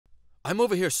I'm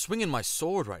over here swinging my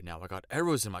sword right now. I got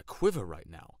arrows in my quiver right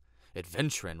now.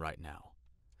 Adventuring right now.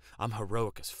 I'm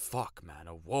heroic as fuck, man.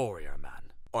 A warrior,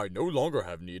 man. I no longer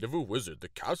have need of a wizard. The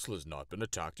castle has not been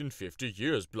attacked in 50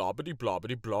 years. Blobbity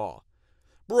blobbity blah.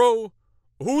 Bro,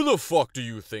 who the fuck do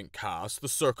you think cast the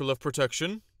Circle of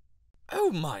Protection?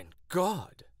 Oh mine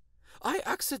God! I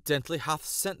accidentally hath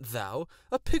sent thou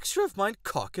a picture of mine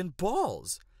cock and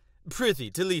balls. Prithee,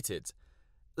 delete it,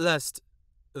 lest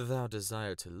thou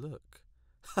desire to look.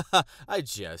 Ha ha, I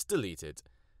jest, delete it.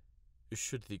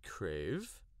 Should thee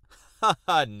crave? Ha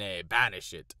ha, nay,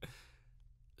 banish it.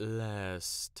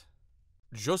 Lest...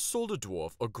 Just sold a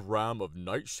dwarf a gram of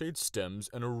nightshade stems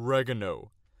and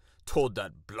oregano. Told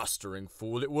that blustering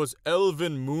fool it was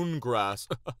elven moongrass.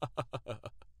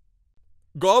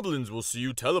 Goblins will see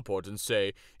you teleport and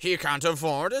say, "He can't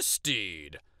afford a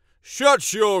steed."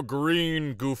 Shut your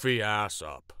green, goofy ass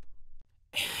up.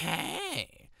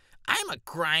 Hey, I'm a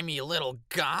grimy little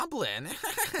goblin.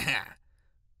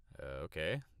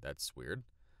 Okay, that's weird.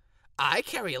 I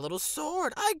carry a little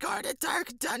sword. I guard a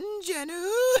dark dungeon.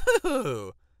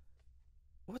 Ooh.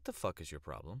 What the fuck is your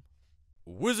problem?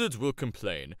 Wizards will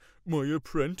complain, "My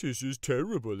apprentice is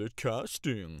terrible at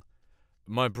casting."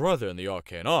 My brother in the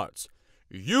arcane arts.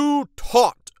 You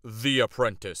taught the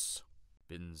apprentice.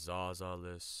 Been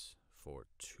Zazaless for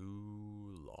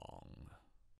too long.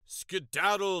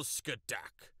 Skedaddle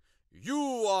skedack.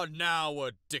 You are now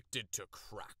addicted to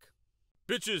crack.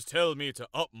 Bitches tell me to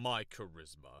up my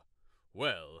charisma.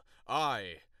 Well,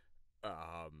 I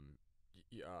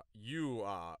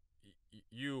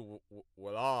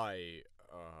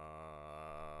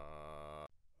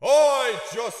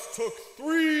just took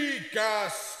 3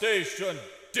 gas station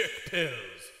dick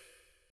pills.